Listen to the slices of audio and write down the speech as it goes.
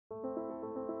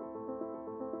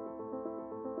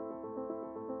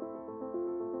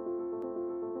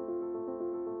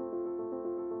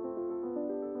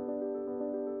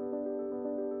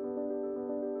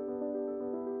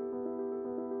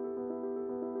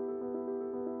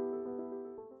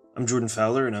I'm Jordan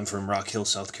Fowler, and I'm from Rock Hill,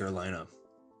 South Carolina.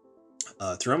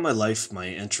 Throughout my life, my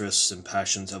interests and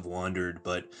passions have wandered,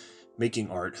 but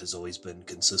making art has always been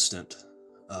consistent.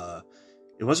 Uh,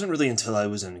 it wasn't really until I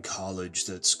was in college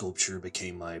that sculpture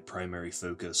became my primary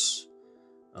focus.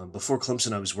 Before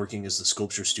Clemson, I was working as the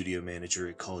sculpture studio manager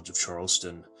at College of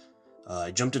Charleston. I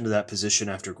jumped into that position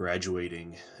after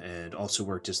graduating and also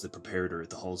worked as the preparator at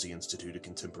the Halsey Institute of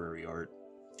Contemporary Art.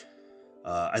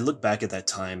 I look back at that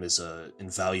time as an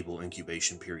invaluable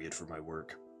incubation period for my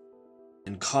work.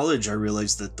 In college, I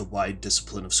realized that the wide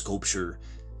discipline of sculpture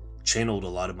channeled a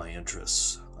lot of my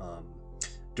interests.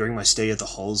 During my stay at the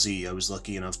Halsey, I was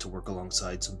lucky enough to work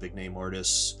alongside some big-name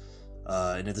artists,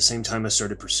 and at the same time I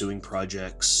started pursuing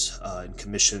projects and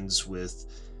commissions with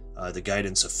the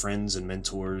guidance of friends and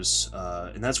mentors,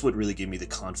 and that's what really gave me the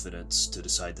confidence to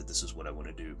decide that this is what I want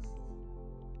to do.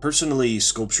 Personally,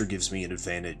 sculpture gives me an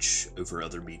advantage over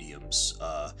other mediums.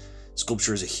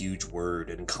 Sculpture is a huge word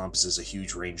and encompasses a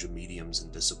huge range of mediums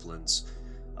and disciplines.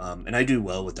 And I do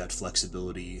well with that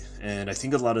flexibility, and I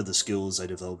think a lot of the skills I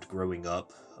developed growing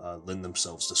up lend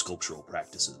themselves to sculptural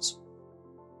practices.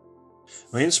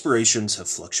 My inspirations have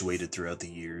fluctuated throughout the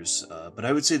years, but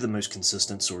I would say the most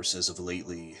consistent source as of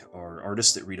lately are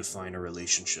artists that redefine our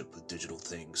relationship with digital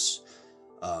things.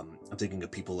 I'm thinking of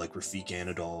people like Rafik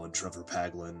Anadol and Trevor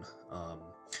Paglen.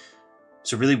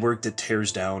 So really work that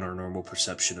tears down our normal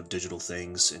perception of digital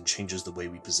things and changes the way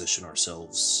we position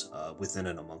ourselves within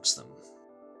and amongst them.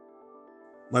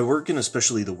 My work, and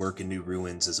especially the work in New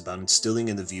Ruins, is about instilling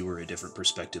in the viewer a different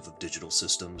perspective of digital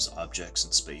systems, objects,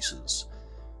 and spaces.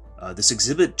 This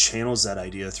exhibit channels that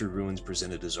idea through ruins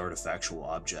presented as artifactual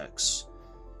objects.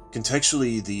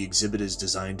 Contextually, the exhibit is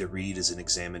designed to read as an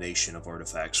examination of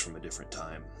artifacts from a different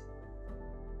time.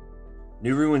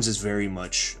 New Ruins is very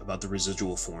much about the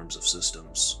residual forms of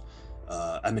systems.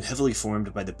 I'm heavily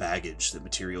formed by the baggage that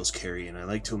materials carry, and I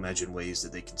like to imagine ways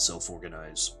that they can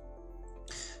self-organize.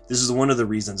 This is one of the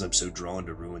reasons I'm so drawn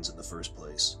to ruins in the first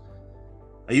place.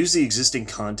 I use the existing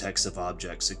context of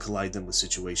objects and collide them with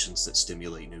situations that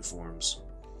stimulate new forms.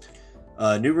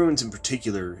 New Ruins in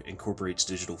particular incorporates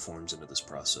digital forms into this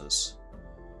process.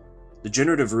 The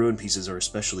generative ruin pieces are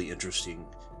especially interesting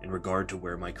in regard to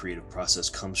where my creative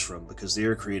process comes from because they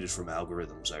are created from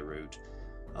algorithms I wrote.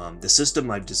 The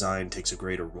system I've designed takes a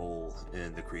greater role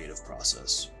in the creative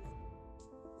process.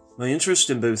 My interest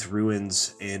in both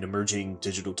ruins and emerging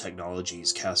digital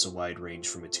technologies casts a wide range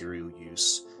for material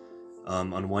use.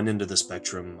 On one end of the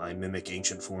spectrum, I mimic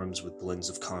ancient forms with blends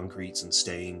of concretes and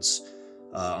stains.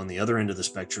 On the other end of the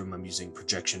spectrum, I'm using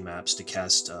projection maps to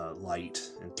cast light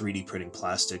and 3D printing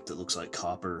plastic that looks like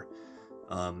copper.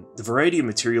 The variety of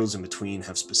materials in between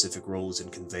have specific roles in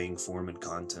conveying form and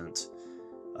content.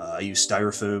 I use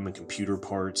styrofoam and computer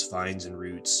parts, vines and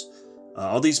roots.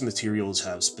 All these materials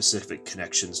have specific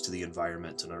connections to the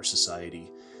environment and our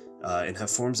society, and have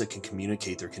forms that can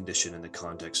communicate their condition in the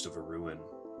context of a ruin.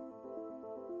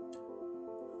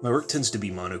 My work tends to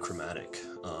be monochromatic.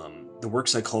 The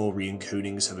works I call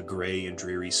re-encodings have a gray and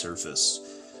dreary surface.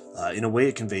 In a way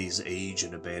it conveys age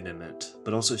and abandonment,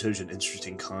 but also shows an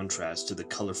interesting contrast to the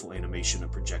colorful animation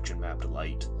of projection mapped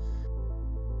light.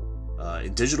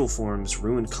 In digital forms,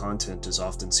 ruined content is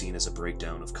often seen as a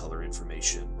breakdown of color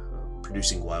information,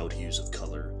 producing wild hues of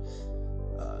color.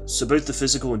 So both the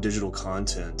physical and digital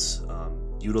content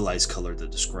utilize color that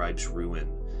describes ruin.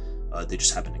 They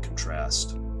just happen to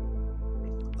contrast.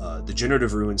 The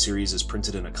Generative Ruin series is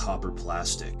printed in a copper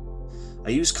plastic. I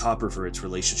use copper for its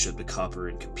relationship to copper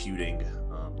in computing,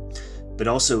 but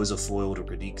also as a foil to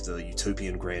critique the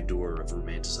utopian grandeur of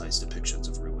romanticized depictions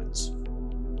of ruins.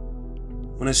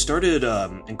 When I started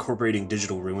incorporating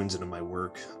digital ruins into my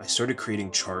work, I started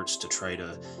creating charts to try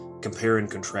to compare and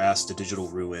contrast a digital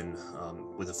ruin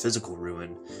with a physical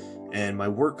ruin, and my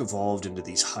work evolved into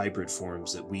these hybrid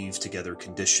forms that weave together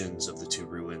conditions of the two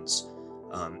ruins.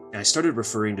 And I started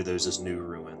referring to those as New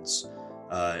Ruins,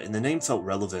 and the name felt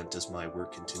relevant as my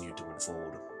work continued to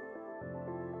unfold.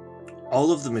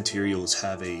 All of the materials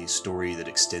have a story that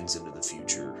extends into the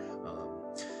future.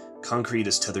 Concrete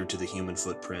is tethered to the human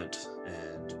footprint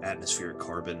and atmospheric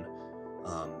carbon.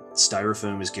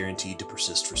 Styrofoam is guaranteed to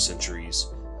persist for centuries.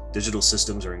 Digital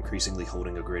systems are increasingly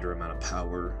holding a greater amount of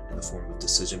power in the form of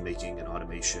decision-making and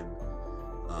automation.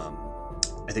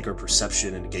 I think our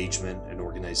perception, engagement, and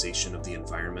organization of the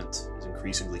environment is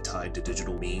increasingly tied to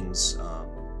digital means.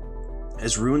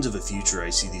 As ruins of a future,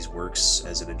 I see these works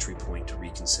as an entry point to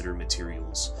reconsider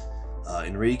materials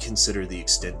and reconsider the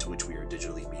extent to which we are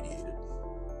digitally mediated.